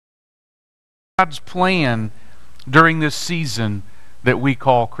God's plan during this season that we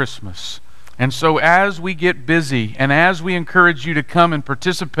call Christmas. And so as we get busy and as we encourage you to come and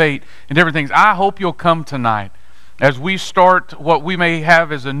participate in different things, I hope you'll come tonight as we start what we may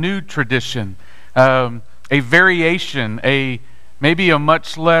have as a new tradition, a variation, maybe a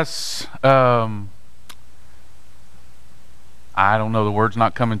much less, I don't know, the word's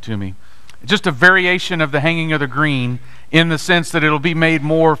not coming to me. Just a variation of the hanging of the green in the sense that it'll be made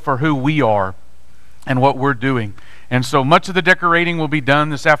more for who we are and what we're doing. And so much of the decorating will be done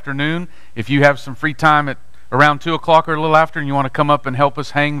this afternoon. If you have some free time at around 2 o'clock or a little after and you want to come up and help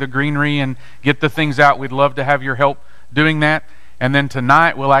us hang the greenery and get the things out, we'd love to have your help doing that. And then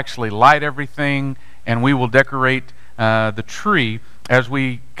tonight we'll actually light everything and we will decorate the tree as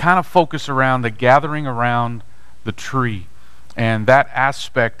we kind of focus around the gathering around the tree and that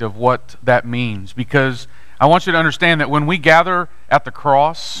aspect of what that means. Because I want you to understand that when we gather at the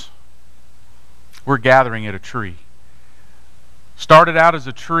cross, we're gathering at a tree. Started out as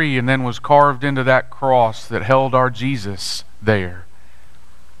a tree and then was carved into that cross that held our Jesus there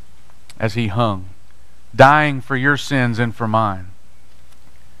as he hung, dying for your sins and for mine.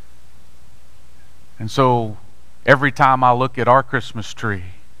 And so every time I look at our Christmas tree,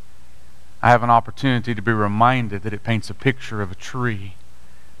 I have an opportunity to be reminded that it paints a picture of a tree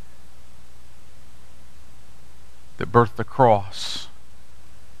that birthed the cross,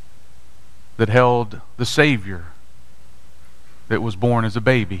 that held the Savior that was born as a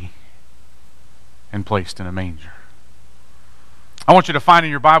baby and placed in a manger. I want you to find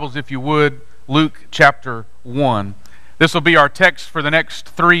in your Bibles, if you would, Luke chapter 1. This will be our text for the next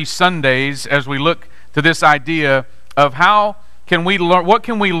 3 Sundays as we look to this idea of how can we learn, what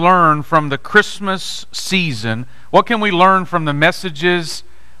can we learn from the Christmas season? What can we learn from the messages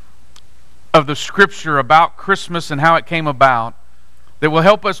of the Scripture about Christmas and how it came about that will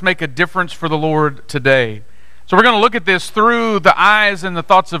help us make a difference for the Lord today? So we're going to look at this through the eyes and the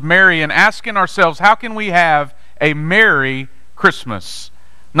thoughts of Mary and asking ourselves, how can we have a merry Christmas?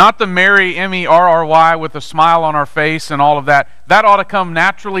 Not the merry, M-E-R-R-Y, with a smile on our face and all of that. That ought to come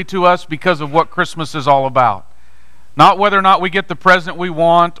naturally to us because of what Christmas is all about. Not whether or not we get the present we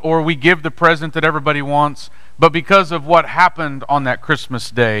want or we give the present that everybody wants, but because of what happened on that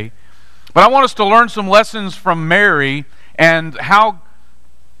Christmas day. But I want us to learn some lessons from Mary and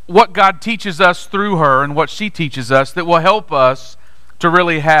what God teaches us through her and what she teaches us that will help us to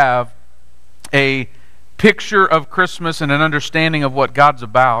really have a picture of Christmas and an understanding of what God's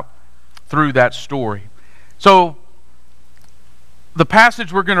about through that story. So the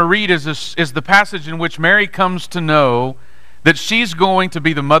passage we're going to read is the passage in which Mary comes to know that she's going to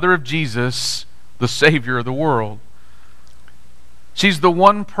be the mother of Jesus, the Savior of the world. She's the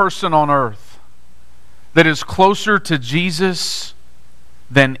one person on earth that is closer to Jesus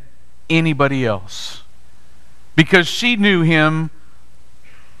than anybody else, because she knew him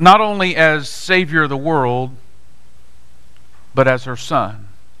not only as Savior of the world, but as her Son.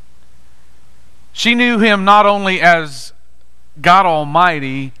 She knew him not only as God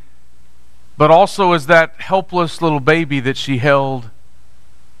Almighty, but also as that helpless little baby that she held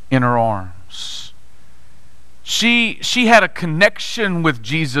in her arms. She had a connection with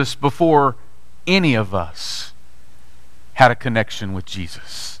Jesus before any of us had a connection with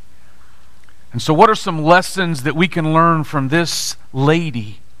Jesus. And so what are some lessons that we can learn from this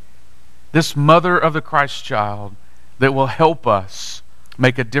lady, this mother of the Christ child, that will help us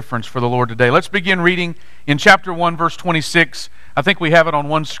make a difference for the Lord today? Let's begin reading in chapter 1, verse 26. I think we have it on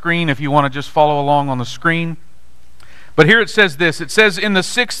one screen if you want to just follow along on the screen. But here it says this. It says, "In the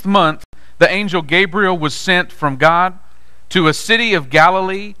 6th month, the angel Gabriel was sent from God to a city of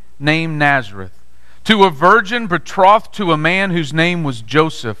Galilee named Nazareth, to a virgin betrothed to a man whose name was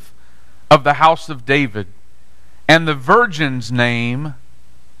Joseph, of the house of David. And the virgin's name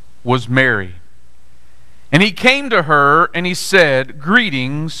was Mary. And he came to her and he said,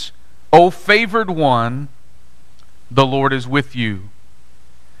 'Greetings, O favored one, the Lord is with you.'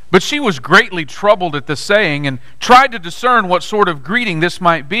 But she was greatly troubled at the saying and tried to discern what sort of greeting this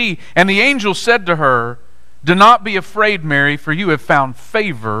might be. And the angel said to her, 'Do not be afraid, Mary, for you have found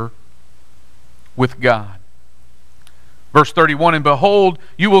favor with God.' Verse 31, "And behold,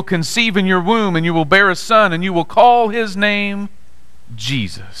 you will conceive in your womb, and you will bear a son, and you will call his name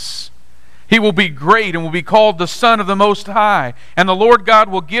Jesus. He will be great and will be called the Son of the Most High. And the Lord God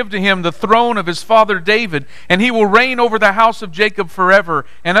will give to him the throne of his father David, and he will reign over the house of Jacob forever,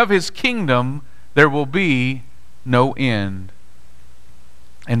 and of his kingdom there will be no end."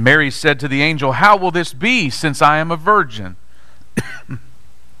 And Mary said to the angel, "How will this be, since I am a virgin?"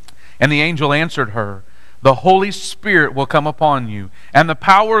 And the angel answered her, The Holy Spirit will come upon you, and the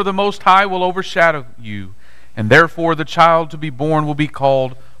power of the Most High will overshadow you. And therefore the child to be born will be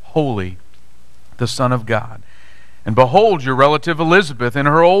called Holy, the Son of God. And behold, your relative Elizabeth in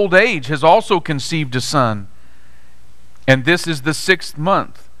her old age has also conceived a son. And this is the 6th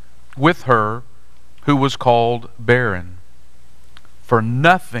month with her who was called barren. For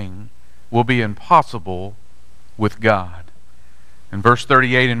nothing will be impossible with God. In verse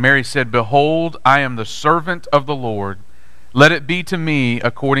 38, and Mary said, Behold, I am the servant of the Lord. Let it be to me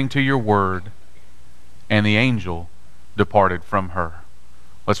according to your word. And the angel departed from her.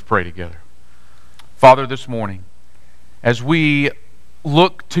 Let's pray together. Father, this morning, as we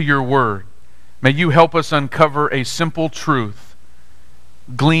look to your word, may you help us uncover a simple truth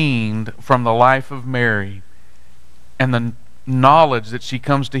gleaned from the life of Mary and the knowledge that she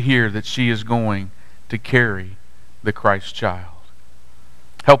comes to hear that she is going to carry the Christ child.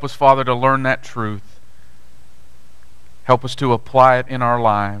 Help us, Father, to learn that truth. Help us to apply it in our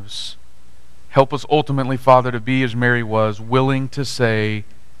lives. Help us ultimately, Father, to be as Mary was, willing to say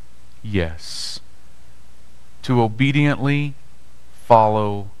yes, to obediently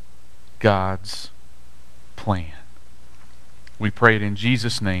follow God's plan. We pray it in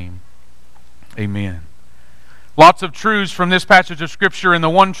Jesus' name. Amen. Lots of truths from this passage of Scripture, and the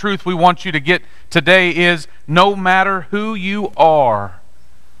one truth we want you to get today is no matter who you are,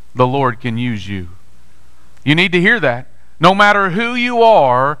 the Lord can use you. You need to hear that. No matter who you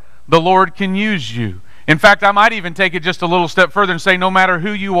are, the Lord can use you. In fact, I might even take it just a little step further and say no matter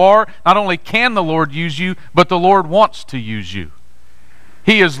who you are, not only can the Lord use you, but the Lord wants to use you.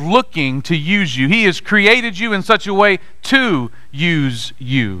 He is looking to use you. He has created you in such a way to use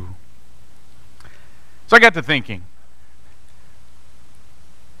you. So I got to thinking.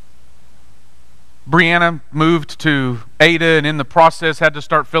 Brianna moved to Ada and in the process had to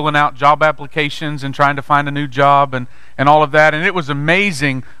start filling out job applications and trying to find a new job and all of that. And it was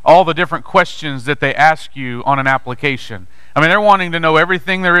amazing all the different questions that they ask you on an application. I mean, they're wanting to know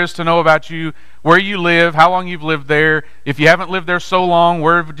everything there is to know about you, where you live, how long you've lived there. If you haven't lived there so long,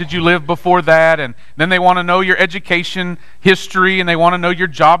 where did you live before that? And then they want to know your education history and they want to know your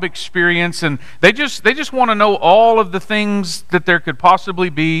job experience. And they just want to know all of the things that there could possibly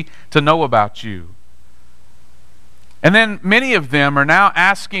be to know about you. And then many of them are now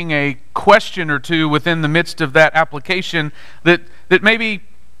asking a question or two within the midst of that application that maybe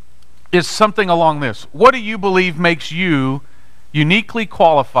is something along this. What do you believe makes you uniquely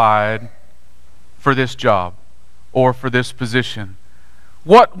qualified for this job or for this position?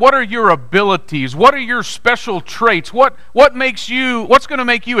 What are your abilities? What are your special traits? What's going to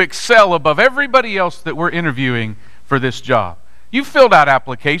make you excel above everybody else that we're interviewing for this job? You've filled out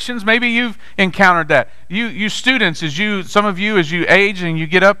applications. Maybe you've encountered that. You students, some of you, as you age and you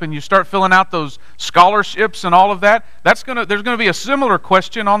get up and you start filling out those scholarships and all of that, there's going to be a similar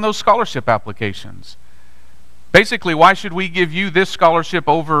question on those scholarship applications. Basically, why should we give you this scholarship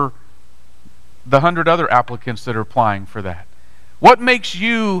over the 100 other applicants that are applying for that? What makes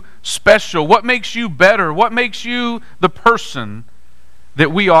you special? What makes you better? What makes you the person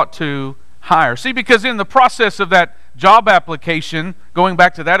that we ought to hire? See, because in the process of that job application, going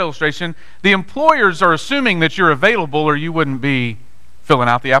back to that illustration, the employers are assuming that you're available or you wouldn't be filling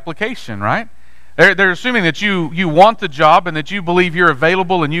out the application, right? They're assuming that you want the job and that you believe you're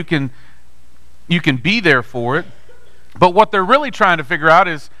available and you can be there for it. But what they're really trying to figure out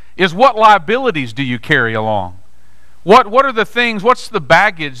is what liabilities do you carry along? What are the things, what's the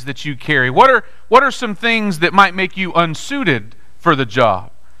baggage that you carry? What are some things that might make you unsuited for the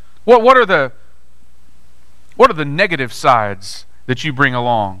job? What are the negative sides that you bring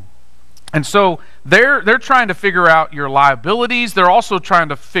along? And so they're trying to figure out your liabilities. They're also trying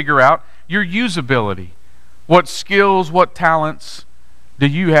to figure out your usability. What skills, what talents do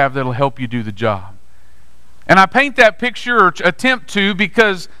you have that'll help you do the job? And I paint that picture, or attempt to,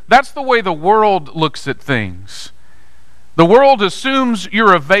 because that's the way the world looks at things. The world assumes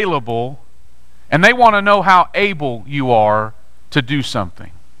you're available, and they want to know how able you are to do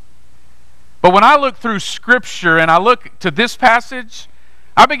something. But when I look through Scripture and I look to this passage,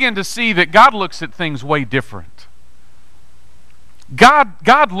 I begin to see that God looks at things way different.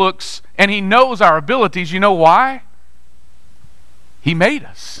 God looks and He knows our abilities. You know why? He made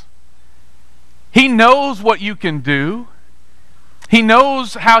us. He knows what you can do. He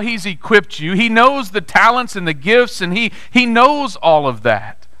knows how He's equipped you. He knows the talents and the gifts, and He knows all of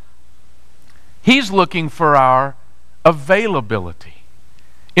that. He's looking for our availability.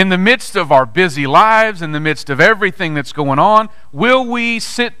 In the midst of our busy lives, in the midst of everything that's going on, will we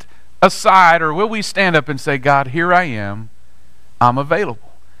sit aside or will we stand up and say, God, here I am, I'm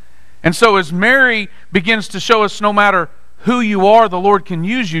available? And so as Mary begins to show us no matter who you are, the Lord can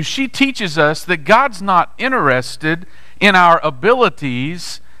use you, she teaches us that God's not interested in our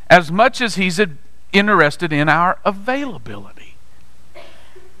abilities as much as He's interested in our availability.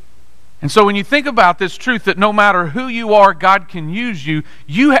 And so when you think about this truth that no matter who you are, God can use you,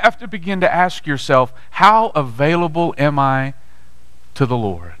 you have to begin to ask yourself, how available am I to the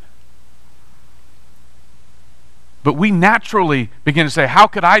Lord? But we naturally begin to say, how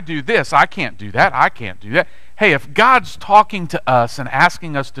could I do this? I can't do that. I can't do that. Hey, if God's talking to us and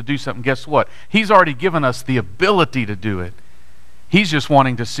asking us to do something, guess what? He's already given us the ability to do it. He's just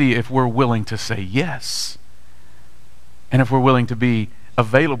wanting to see if we're willing to say yes. And if we're willing to be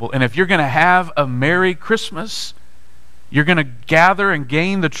available. And if you're going to have a Merry Christmas, you're going to gather and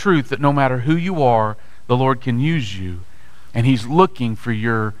gain the truth that no matter who you are, the Lord can use you. And He's looking for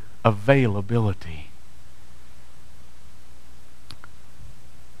your availability.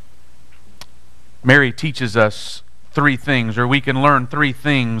 Mary teaches us three things, or we can learn three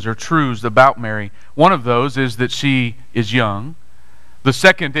things or truths about Mary. One of those is that she is young. The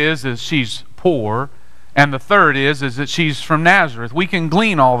second is she's poor. And the third is that she's from Nazareth. We can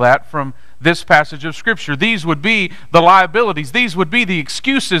glean all that from this passage of Scripture. These would be the liabilities. These would be the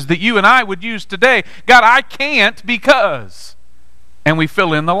excuses that you and I would use today. God, I can't because. And we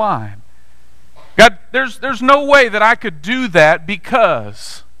fill in the line. God, there's no way that I could do that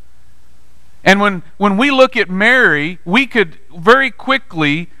because. And when we look at Mary, we could very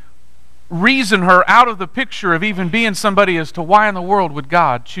quickly reason her out of the picture of even being somebody as to why in the world would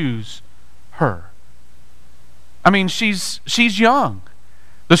God choose her. I mean, she's young.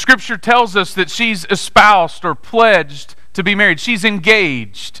 The Scripture tells us that she's espoused or pledged to be married. She's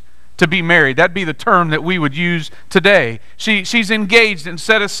engaged to be married. That'd be the term that we would use today. She's engaged and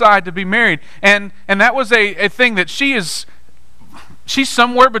set aside to be married. And that was a thing that she's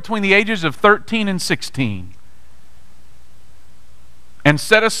somewhere between the ages of 13 and 16. And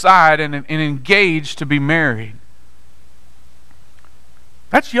set aside and engaged to be married.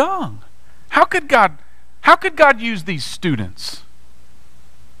 That's young. How could God use these students?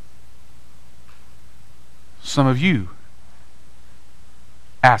 Some of you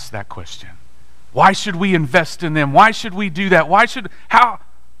ask that question. Why should we invest in them? Why should we do that? How?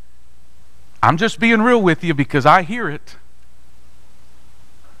 I'm just being real with you because I hear it.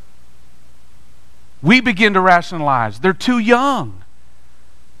 We begin to rationalize. They're too young.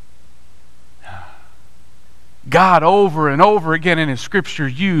 God over and over again in His Scripture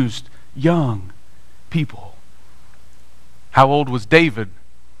used young people. How old was David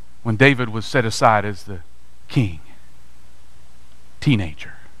when David was set aside as the king?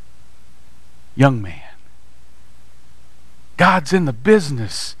 Teenager. Young man. God's in the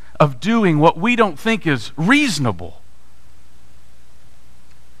business of doing what we don't think is reasonable.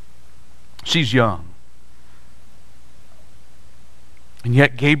 She's young. And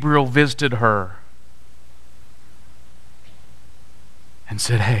yet Gabriel visited her and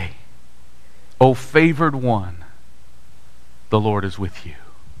said, hey, O favored one, the Lord is with you.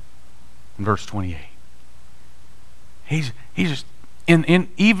 In verse 28. He's just,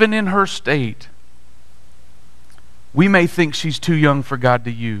 even in her state, we may think she's too young for God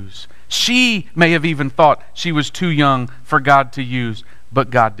to use. She may have even thought she was too young for God to use, but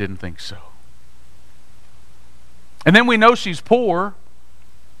God didn't think so. And then we know she's poor.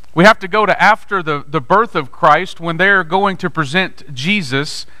 We have to go to after the birth of Christ when they're going to present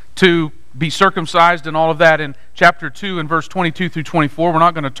Jesus to be circumcised and all of that in chapter 2 and verse 22 through 24. We're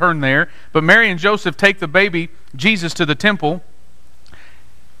not going to turn there. But Mary and Joseph take the baby Jesus to the temple.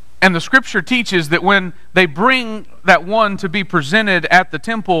 And the Scripture teaches that when they bring that one to be presented at the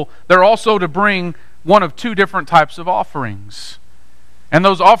temple, they're also to bring one of two different types of offerings. And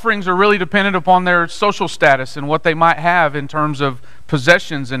those offerings are really dependent upon their social status and what they might have in terms of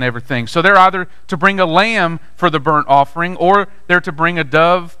possessions and everything. So they're either to bring a lamb for the burnt offering, or they're to bring a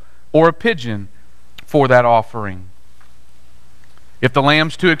dove or a pigeon for that offering. If the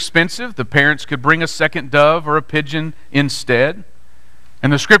lamb's too expensive, the parents could bring a second dove or a pigeon instead.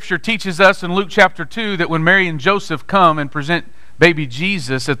 And the Scripture teaches us in Luke chapter 2 that when Mary and Joseph come and present baby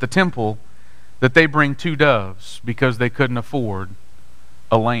Jesus at the temple, that they bring two doves because they couldn't afford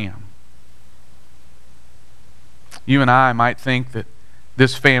a lamb. You and I might think that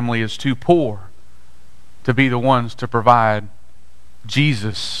this family is too poor to be the ones to provide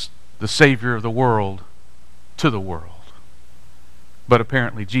Jesus, the Savior of the world, to the world. But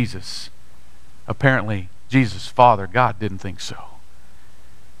apparently Jesus' Father, God, didn't think so.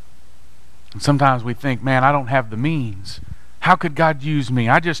 And sometimes we think, man, I don't have the means. How could God use me?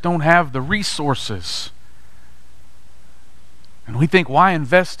 I just don't have the resources. And we think, why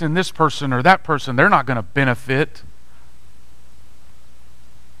invest in this person or that person? They're not going to benefit.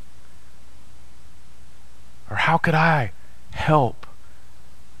 Or how could I help?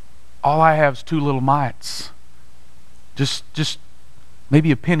 All I have is 2 little mites. Just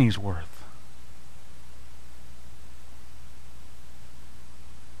maybe a penny's worth.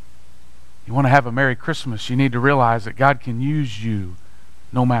 You want to have a Merry Christmas, you need to realize that God can use you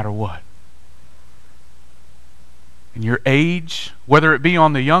no matter what. And your age, whether it be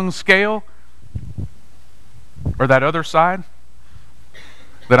on the young scale or that other side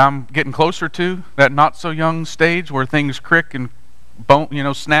that I'm getting closer to, that not so young stage where things crick and bone,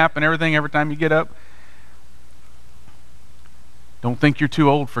 snap and everything every time you get up. Don't think you're too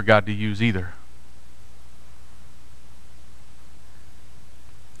old for God to use either.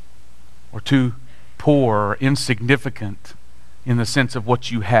 Or too poor or insignificant in the sense of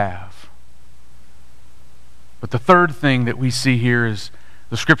what you have. But the third thing that we see here is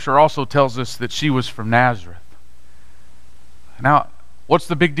the Scripture also tells us that she was from Nazareth. Now, what's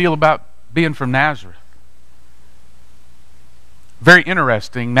the big deal about being from Nazareth? Very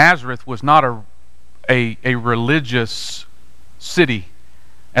interesting. Nazareth was not a religious city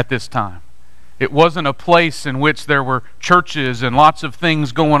at this time. It wasn't a place in which there were churches and lots of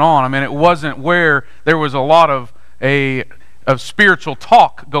things going on. I mean, it wasn't where there was a lot of spiritual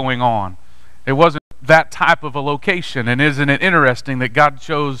talk going on. It wasn't that type of a location. And isn't it interesting that God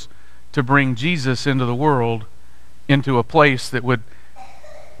chose to bring Jesus into the world, into a place that would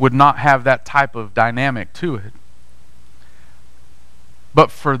not have that type of dynamic to it?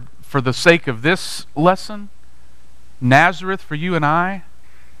 But for the sake of this lesson, Nazareth for you and I,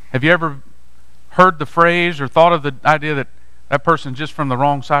 have you ever heard the phrase or thought of the idea that that person's just from the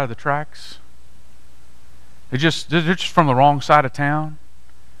wrong side of the tracks? They're just from the wrong side of town.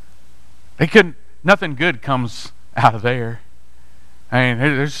 Nothing good comes out of there. I mean,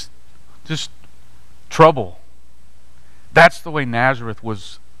 there's just trouble. That's the way Nazareth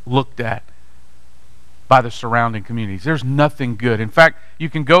was looked at by the surrounding communities. There's nothing good. In fact, you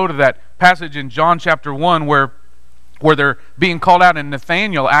can go to that passage in John chapter 1 where they're being called out, and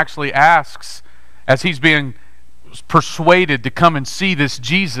Nathanael actually asks, as he's being persuaded to come and see this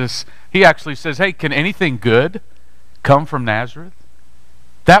Jesus, he actually says, hey, can anything good come from Nazareth?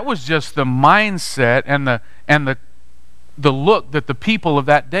 That was just the mindset and the look that the people of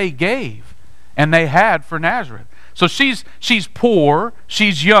that day gave and they had for Nazareth. So she's poor,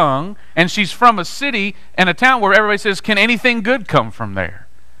 she's young, and she's from a city and a town where everybody says, can anything good come from there?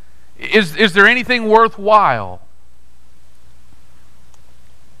 Is there anything worthwhile?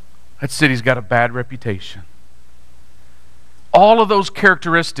 That city's got a bad reputation. All of those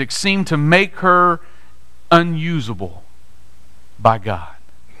characteristics seem to make her unusable by God.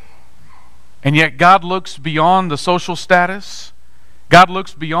 And yet God looks beyond the social status. God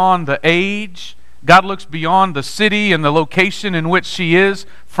looks beyond the age. God looks beyond the city and the location in which she is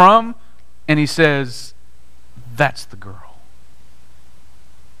from. And He says, that's the girl.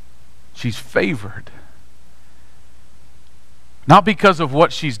 She's favored. Not because of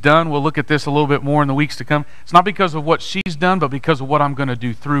what she's done. We'll look at this a little bit more in the weeks to come. It's not because of what she's done, but because of what I'm going to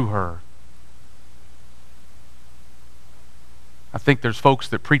do through her. I think there's folks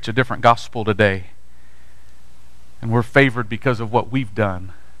that preach a different gospel today. And we're favored because of what we've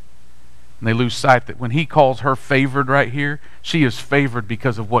done. And they lose sight that when He calls her favored right here, she is favored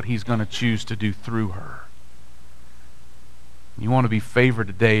because of what He's going to choose to do through her. You want to be favored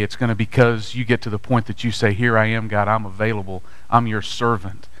today, it's going to be because you get to the point that you say, here I am, God, I'm available. I'm your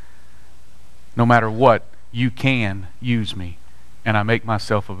servant. No matter what, you can use me. And I make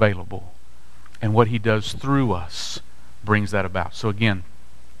myself available. And what He does through us brings that about. So again,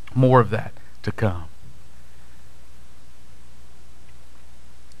 more of that to come.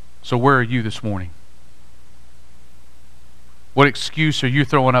 So where are you this morning? What excuse are you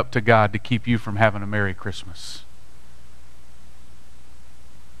throwing up to God to keep you from having a Merry Christmas?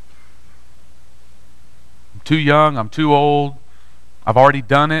 I'm too young, I'm too old, I've already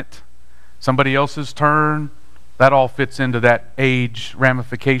done it, somebody else's turn. That all fits into that age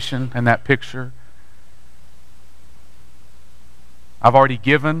ramification and that picture. I've already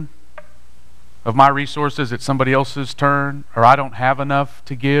given of my resources, it's somebody else's turn, or I don't have enough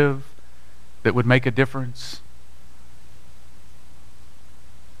to give that would make a difference.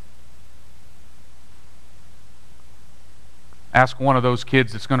 Ask one of those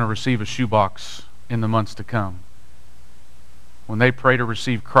kids that's going to receive a shoebox in the months to come. When they pray to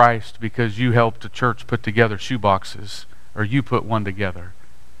receive Christ because you helped a church put together shoeboxes, or you put one together,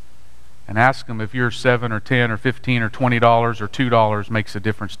 and ask them if your $7 or $10 or $15 or $20 or $2 makes a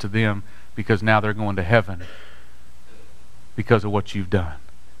difference to them, because now they're going to heaven. because of what you've done.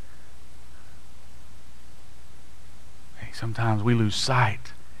 Hey, sometimes we lose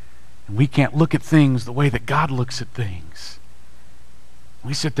sight and we can't look at things the way that God looks at things.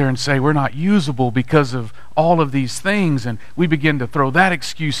 We sit there and say we're not usable because of all of these things, and we begin to throw that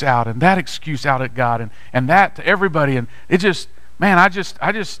excuse out and that excuse out at God and that to everybody, and it just, man, I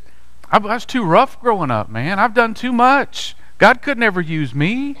was too rough growing up, man. I've done too much. God could never use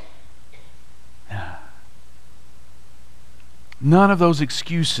me. None of those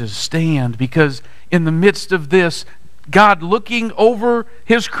excuses stand, because in the midst of this, God looking over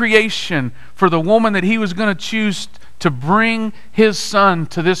His creation for the woman that He was going to choose to bring His Son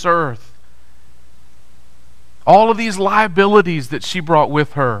to this earth. All of these liabilities that she brought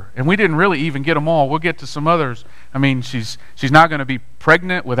with her, and we didn't really even get them all. We'll get to some others. I mean, she's not going to be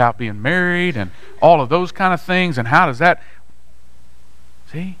pregnant without being married, and all of those kind of things. And how does that...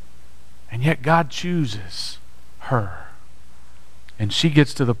 See? And yet God chooses her. And she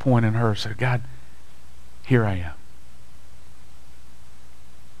gets to the point in her, so God, here I am.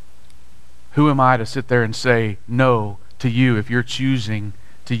 Who am I to sit there and say no to you if you're choosing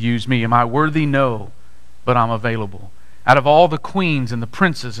to use me? Am I worthy? No, but I'm available. Out of all the queens and the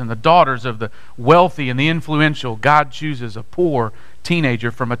princes and the daughters of the wealthy and the influential, God chooses a poor teenager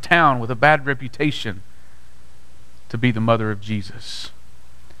from a town with a bad reputation to be the mother of Jesus.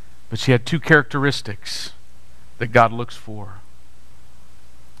 But she had two characteristics that God looks for.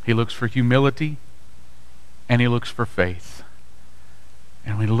 He looks for humility and He looks for faith.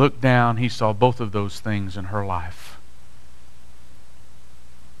 And when He looked down, He saw both of those things in her life.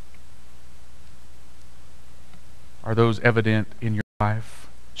 Are those evident in your life?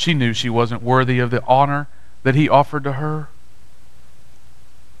 She knew she wasn't worthy of the honor that He offered to her,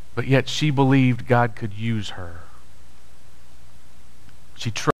 but yet she believed God could use her.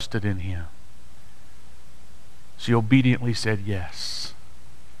 She trusted in Him. She obediently said yes.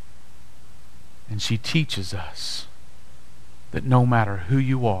 And she teaches us that no matter who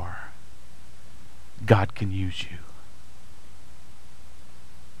you are, God can use you.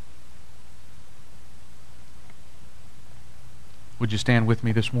 Would you stand with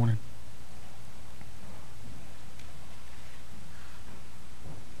me this morning?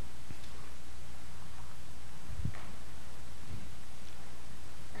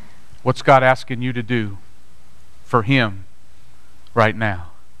 What's God asking you to do for Him right now?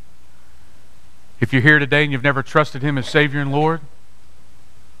 If you're here today and you've never trusted Him as Savior and Lord,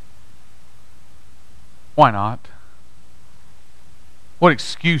 why not? What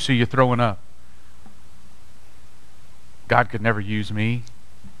excuse are you throwing up? God could never use me.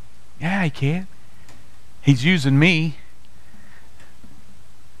 Yeah, He can. He's using me.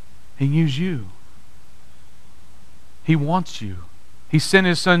 He can use you. He wants you. He sent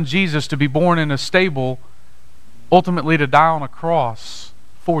His Son Jesus to be born in a stable, ultimately to die on a cross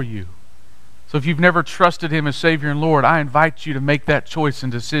for you. So if you've never trusted Him as Savior and Lord, I invite you to make that choice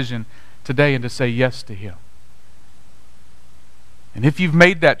and decision today and to say yes to Him. And if you've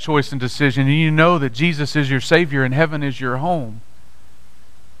made that choice and decision and you know that Jesus is your Savior and heaven is your home,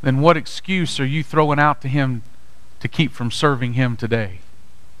 then what excuse are you throwing out to Him to keep from serving Him today?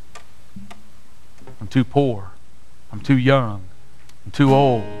 I'm too poor. I'm too young. I'm too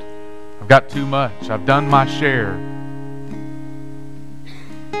old. I've got too much. I've done my share.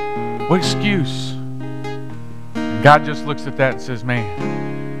 What excuse? And God just looks at that and says,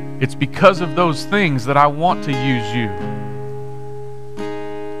 man, it's because of those things that I want to use you.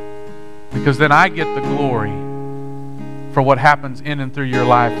 Because then I get the glory for what happens in and through your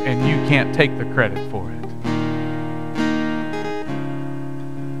life, and you can't take the credit for it.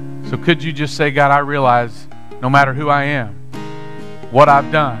 So could you just say, God, I realize no matter who I am, what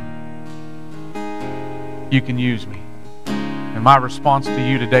I've done, you can use me. And my response to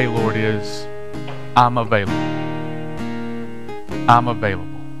you today, Lord, is I'm available. I'm available.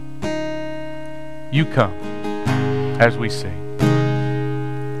 You come as we sing.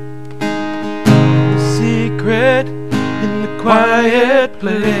 The secret in the quiet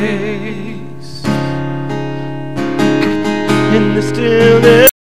place, in the stillness.